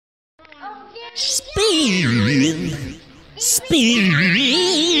Spin! Spin!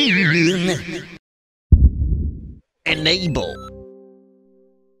 Enable.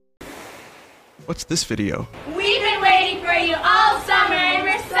 What's this video? We've been waiting for you all summer, and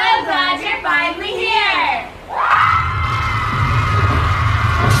we're so glad you're finally here!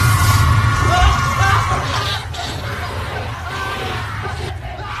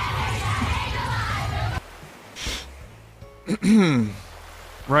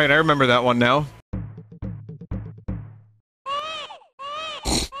 Right, I remember that one now.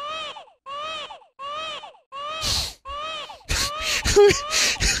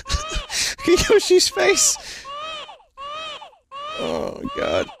 Yoshi's face! Oh,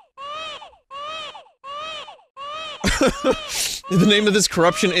 God. The name of this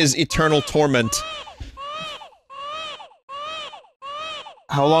corruption is Eternal Torment.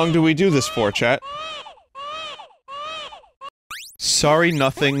 How long do we do this for, chat? Sorry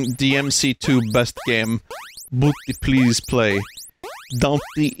nothing, DMC2 best game. But please play. Dante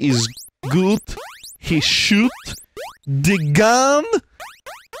is good. He shoot the gun.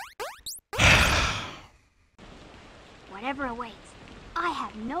 Whatever awaits, I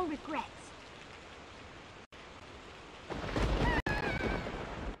have no regrets.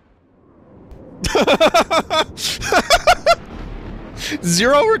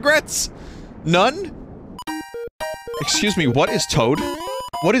 Zero regrets? None? Excuse me, what is Toad?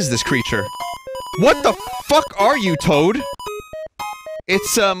 What is this creature? What the fuck are you, Toad?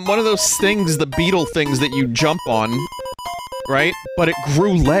 It's, one of those things, the beetle things that you jump on, right? But it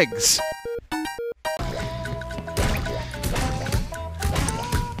grew legs.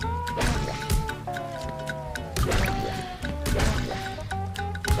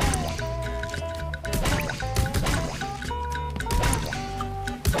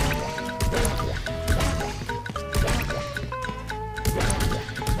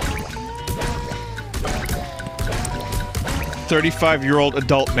 "35-year-old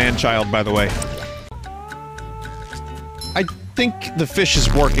adult man-child," by the way. I think the fish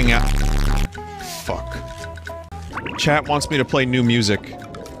is working out. Fuck. Chat wants me to play new music.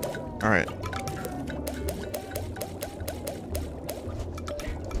 Alright.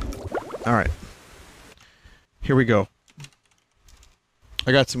 Alright. Here we go.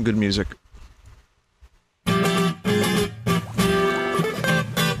 I got some good music.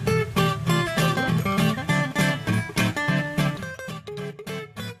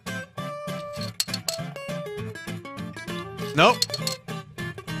 Nope.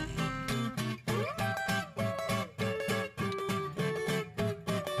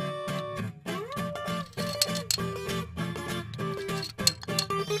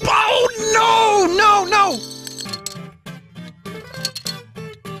 Oh, no! No, no!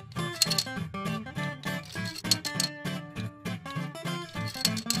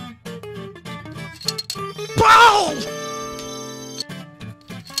 Oh!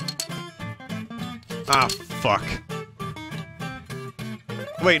 Ah, fuck.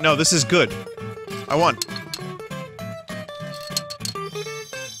 Wait, no, this is good. I won.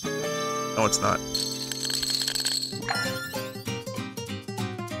 No, it's not.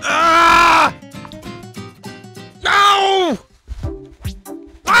 Ah! No!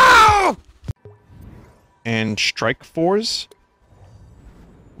 Oh! And strike fours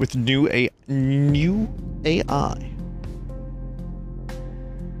with new AI.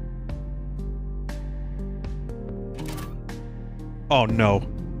 Oh no.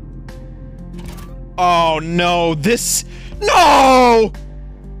 Oh no, this— No!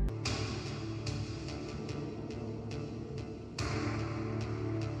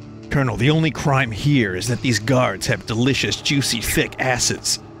 Colonel, the only crime here is that these guards have delicious, juicy, thick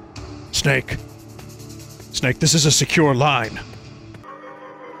asses. Snake. Snake, this is a secure line.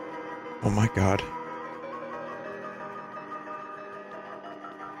 Oh my god.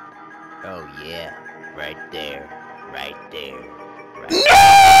 Oh yeah, right there, right there. Right No!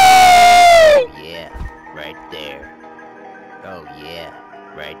 there. Yeah, right there. Oh yeah,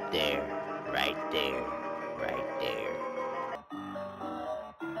 right there, right there, right there.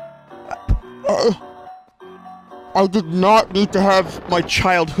 I did not need to have my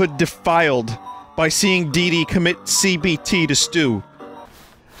childhood defiled by seeing Dee Dee commit CBT to Stu.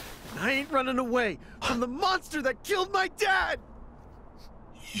 I ain't running away from the monster that killed my dad!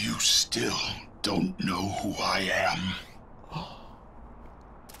 You still don't know who I am.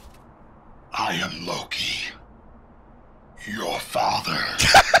 I am Loki. Your father.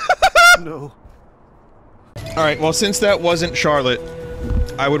 No. Alright, well since that wasn't Charlotte,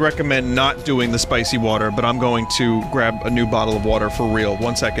 I would recommend not doing the spicy water, but I'm going to grab a new bottle of water for real.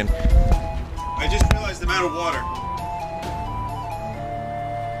 1 second. I just realized I'm out of water.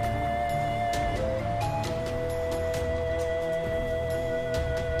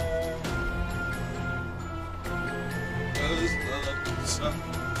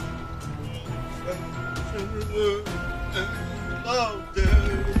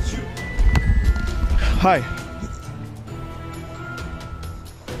 Hi.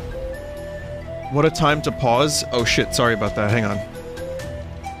 What a time to pause. Oh shit, sorry about that. Hang on.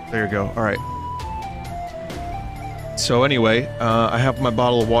 There you go. Alright. So anyway, I have my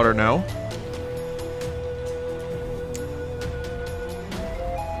bottle of water now.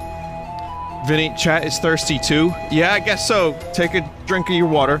 Vinny, chat is thirsty too? Yeah, I guess so. Take a drink of your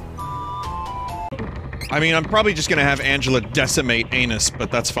water. I mean, I'm probably just gonna have Angela decimate anus,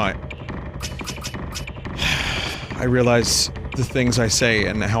 but that's fine. I realize the things I say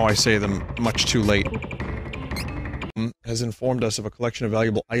and how I say them much too late. Has informed us of a collection of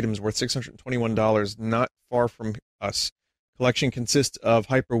valuable items worth $621 not far from us. Collection consists of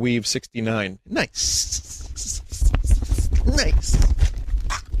Hyperweave 69. Nice. Nice.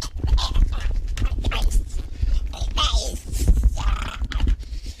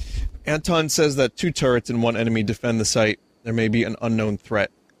 Anton says that 2 turrets and 1 enemy defend the site. There may be an unknown threat.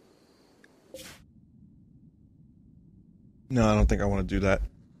 No, I don't think I want to do that.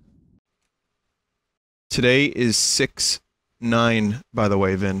 Today is 6/9, by the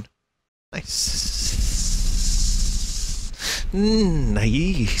way, Vin. Nice.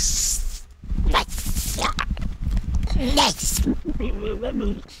 Nice. Nice.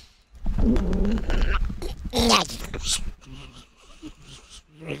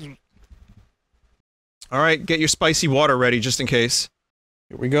 Alright, get your spicy water ready, just in case.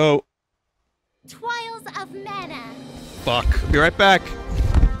 Here we go. Twials of Mana. Fuck. Be right back.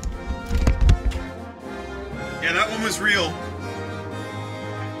 Yeah, that one was real.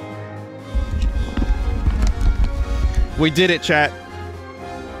 We did it, chat.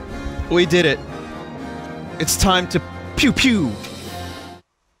 We did it. It's time to pew pew.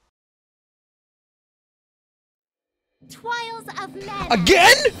 Twials of Mana.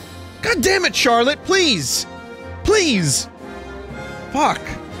 Again? God damn it, Charlotte, please! Please! Fuck.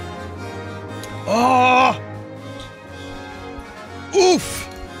 Oh! Oof!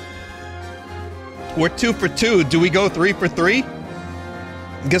 We're 2 for 2. Do we go 3 for 3?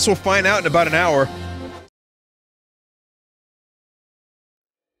 Guess we'll find out in about an hour.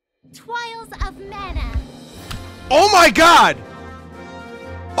 Twials of Mana. Oh my god!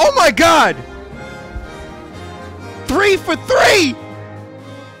 Oh my god! 3 for 3!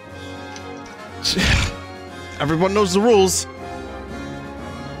 Everyone knows the rules.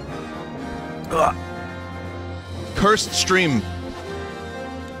 Ugh. Cursed stream.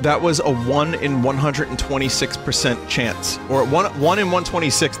 That was a 1 in 126% chance. Or 1 in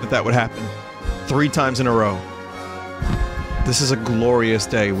 126 that would happen. 3 times in a row. This is a glorious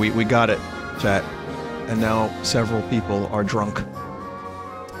day. We got it, chat. And now several people are drunk.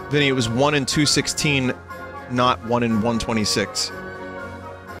 Vinny, it was 1 in 216, not 1 in 126.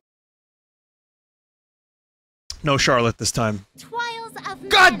 No Charlotte this time. Twials of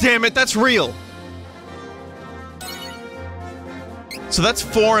God damn it, that's real! So that's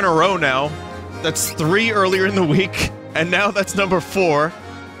 4 in a row now. That's 3 earlier in the week, and now that's number 4.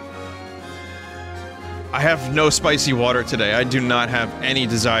 I have no spicy water today. I do not have any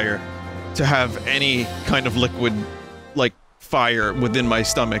desire to have any kind of liquid, like, fire within my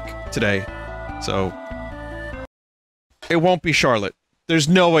stomach today. So... it won't be Charlotte. There's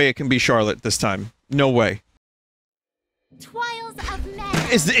no way it can be Charlotte this time. No way. Twials of Mana.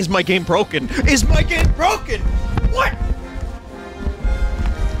 Is my game broken? Is my game broken? What?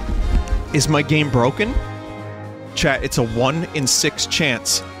 Is my game broken? Chat, it's a 1 in 6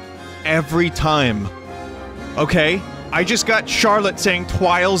 chance. Every time. Okay? I just got Charlotte saying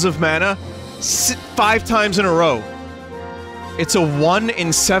Twials of Mana 5 times in a row. It's a 1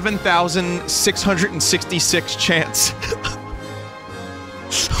 in 7,666 chance.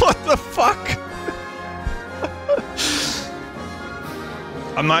 What the fuck?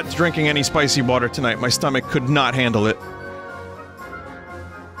 I'm not drinking any spicy water tonight. My stomach could not handle it.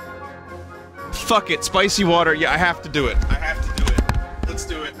 Fuck it, spicy water. Yeah, I have to do it. I have to do it. Let's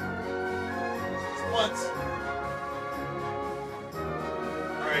do it. Just once.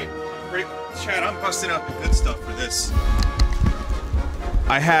 Alright. Chat, I'm busting out the good stuff for this.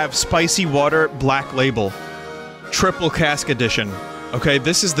 I have spicy water black label. Triple cask edition. Okay,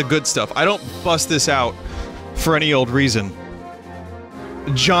 this is the good stuff. I don't bust this out for any old reason.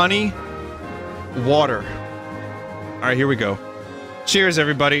 Johnny water. Alright, here we go. Cheers,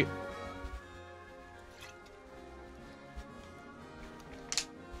 everybody.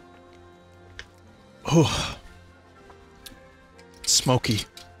 Oh. Smoky.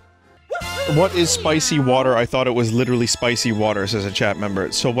 What is spicy water? I thought it was literally spicy water, says a chat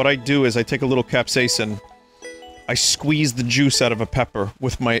member. So what I do is I take a little capsaicin, I squeeze the juice out of a pepper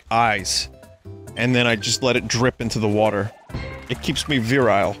with my eyes, and then I just let it drip into the water. It keeps me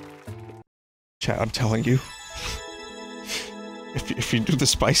virile. Chat, I'm telling you. If you do the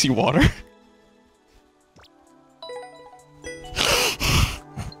spicy water...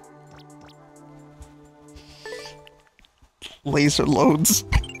 Laser loads.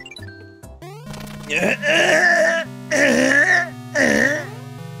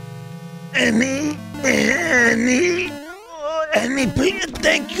 Annie, please,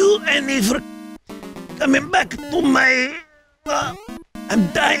 thank you, Annie, for coming back to my... I'm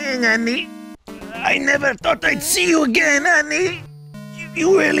dying, Annie. I never thought I'd see you again, Annie.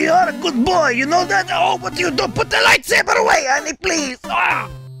 You really are a good boy, you know that? Oh, what you do? Put the lightsaber away, Annie, please. How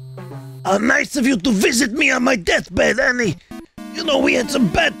nice of you to visit me on my deathbed, Annie. You know, we had some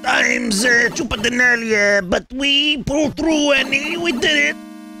bad times, Chupadenalia, but we pulled through, Annie. We did it.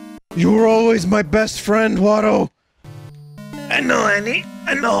 You were always my best friend, Watew. I know, Annie.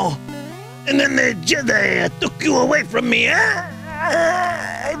 I know. And then the Jedi took you away from me, huh?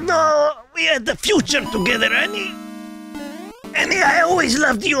 I know. We had the future together, Annie. Annie, I always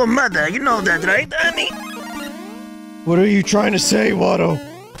loved your mother. You know that, right, Annie? What are you trying to say, Watew?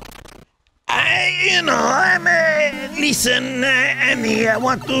 Listen, Annie, I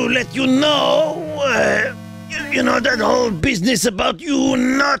want to let you know, you know that whole business about you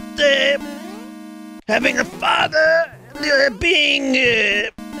not, having a father, being,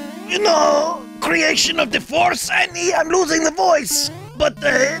 you know, creation of the Force, Annie, I'm losing the voice, but,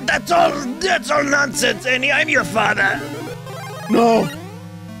 that's all nonsense, Annie, I'm your father. No,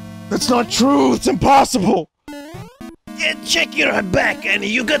 that's not true, it's impossible. Yeah, check your back, Annie,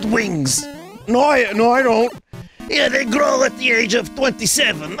 you got wings. No, I don't. Yeah, they grow at the age of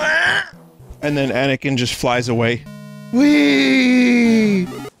 27, huh? And then Anakin just flies away. Whee!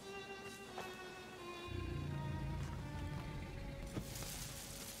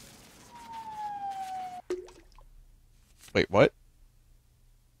 Wait, what?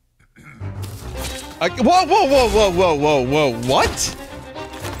 Whoa, what?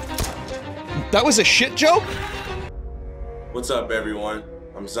 That was a shit joke? What's up, everyone?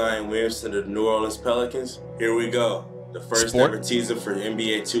 I'm Zion Williamson of the New Orleans Pelicans. Here we go. The first ever teaser for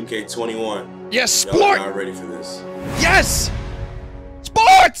NBA 2K21. Yes, sport! Y'all are not ready for this. Yes!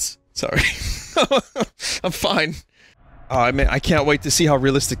 Sports! Sorry. I'm fine. Oh, I mean, I can't wait to see how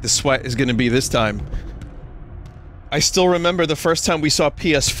realistic the sweat is gonna be this time. I still remember the first time we saw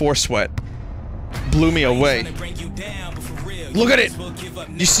PS4 sweat. Blew me away. Look at it!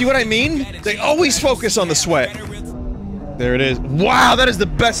 You see what I mean? They always focus on the sweat. There it is. Wow, that is the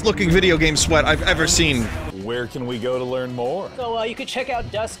best looking video game sweat I've ever seen. Where can we go to learn more? So you can check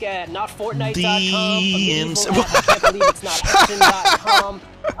out Dusk at notfortnite.com, I can't believe it's not action.com,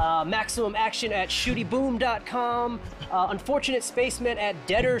 Maximum Action at shootyboom.com, Unfortunate Spaceman at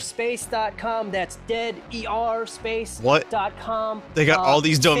deaderspace.com, that's deaderspace.com. They got all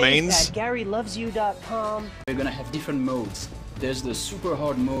these domains? At garylovesyou.com. We're gonna have different modes. There's the super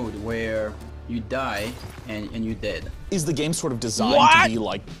hard mode where you die and you're dead. Is the game sort of designed to be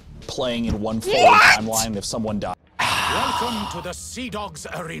like playing in one forward timeline if someone dies? Welcome to the Sea Dogs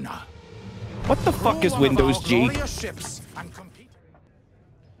Arena. What the fuck is Windows G?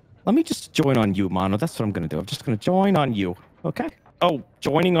 Let me just join on you, Mono. That's what I'm gonna do. I'm just gonna join on you. Okay? Oh,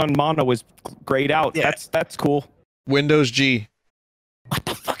 joining on Mono is grayed out. Yeah. That's cool. Windows G. What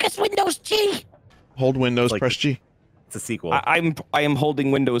the fuck is Windows G? Hold Windows, press G. It's a sequel. I am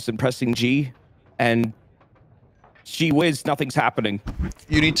holding Windows and pressing G, and gee whiz, nothing's happening.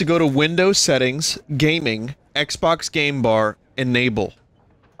 You need to go to Windows Settings, Gaming, Xbox Game Bar, Enable.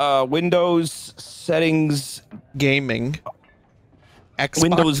 Windows Settings, Gaming, Xbox.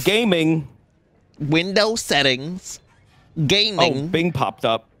 Windows Gaming. Windows Settings, Gaming. Oh, Bing popped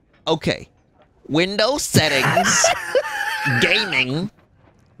up. Okay. Windows Settings, Gaming,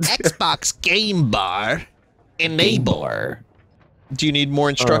 Xbox Game Bar, Enable. Do you need more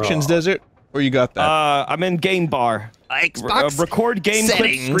instructions, Desert? Or you got that? I'm in Game Bar. Xbox record game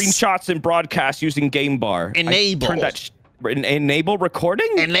settings. clips, screenshots, and broadcast using Game Bar. Enable. Enable recording?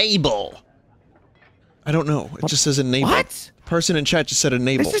 Enable. I don't know. It just says enable. What? Person in chat just said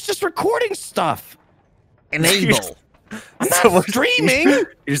enable. This is just recording stuff. Enable. I'm not streaming.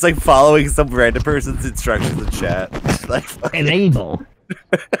 You're just like following some random person's instructions in chat. Like, enable.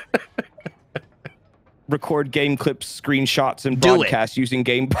 Record game clips, screenshots, and broadcast using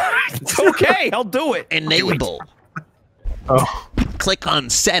Game Bar. Okay, I'll do it. Enable. Click on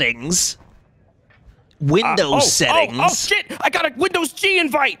settings. Windows settings. Oh shit! I got a Windows G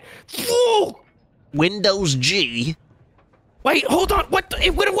invite. Whoa! Windows G. Wait, hold on. What?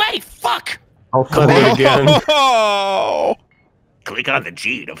 It went away. Fuck. I'll click it again. Oh. Click on the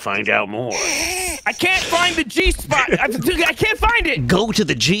G to find out more. I can't find the G spot. I can't find it. Go to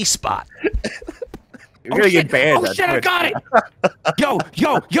the G spot. You're gonna get banned. Oh shit! I got it.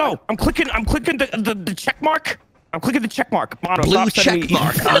 Yo! I'm clicking the check mark. I'm clicking the check mark. Mono, Blue check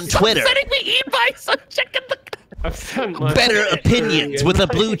mark on Twitter. Sending me e-bikes. I'm checking the. Better opinions with a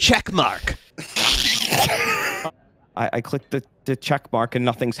blue check mark. I clicked the check mark and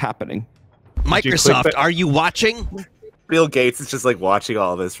nothing's happening. Microsoft, are you watching? Bill Gates is just like watching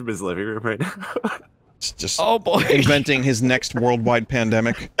all this from his living room right now. Just oh boy, inventing his next worldwide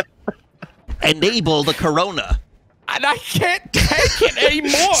pandemic. Enable the corona. And I can't take it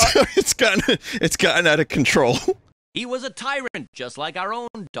anymore. So it's gotten out of control. He was a tyrant, just like our own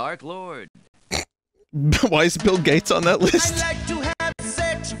Dark Lord. Why is Bill Gates on that list? I like to have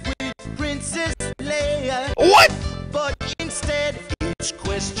sex with Princess Leia. What? But instead, it's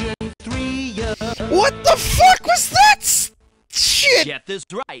question 3. What the fuck was that? Shit! Get this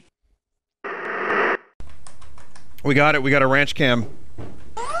right. We got it. We got a ranch cam.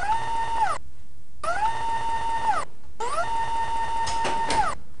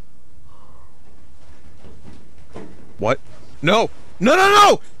 What? No! No! No!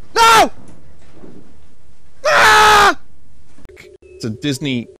 No! No! Ah! It's a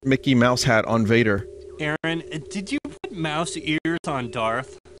Disney Mickey Mouse hat on Vader. Aaron, did you put mouse ears on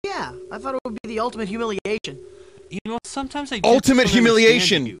Darth? Yeah, I thought it would be the ultimate humiliation. You know, sometimes I just Ultimate don't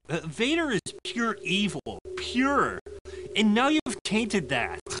humiliation. understand you. Vader is pure evil, pure, and now you've tainted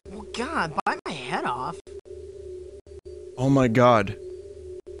that. Well, God, bite my head off. Oh my god.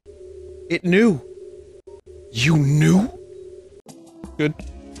 It knew. You knew? Good.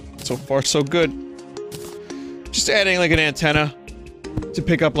 So far, so good. Just adding like an antenna to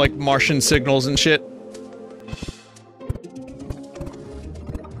pick up like Martian signals and shit.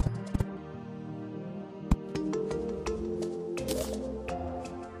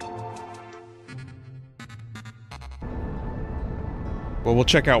 Well, we'll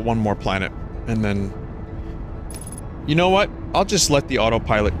check out one more planet, and then... You know what? I'll just let the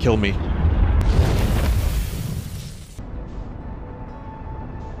autopilot kill me.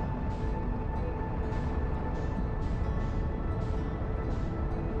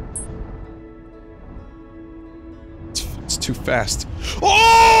 It's too fast.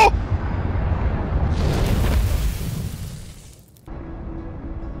 Oh!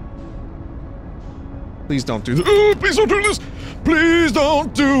 Please don't do this. Oh, please don't do this! Please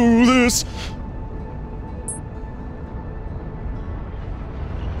don't do this!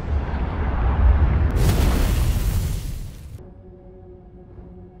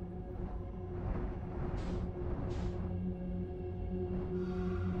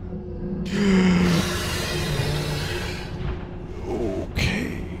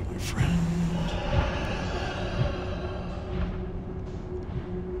 Okay, my friend.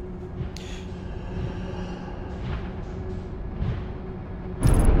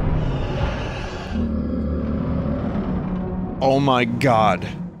 Oh my god.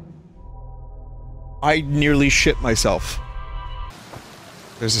 I nearly shit myself.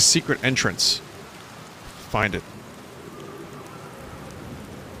 There's a secret entrance. Find it.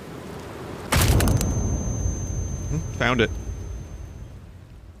 Found it.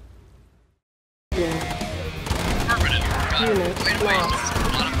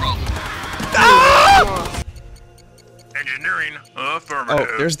 Ah! Engineering affirmative.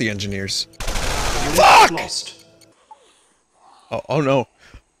 Oh, there's the engineers. Fuck! Oh no.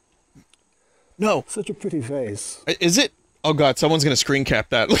 No. Such a pretty face. Is it? Oh god, someone's gonna screen cap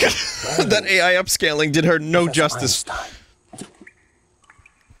that. Look at that AI upscaling did her no justice.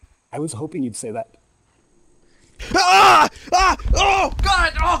 I was hoping you'd say that. Ah! Ah! Oh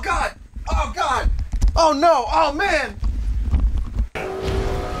god! Oh god! Oh god! Oh no! Oh man!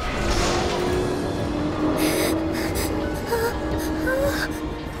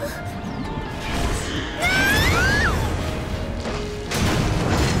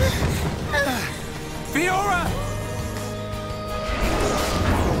 Fiora!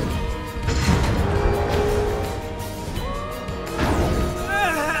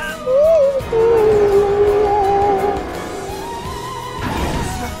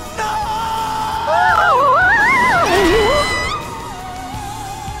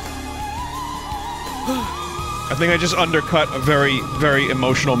 I think I just undercut a very, very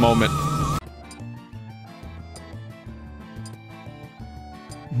emotional moment.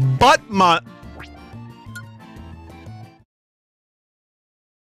 But my...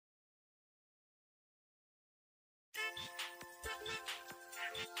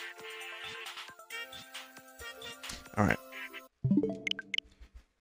 Alright.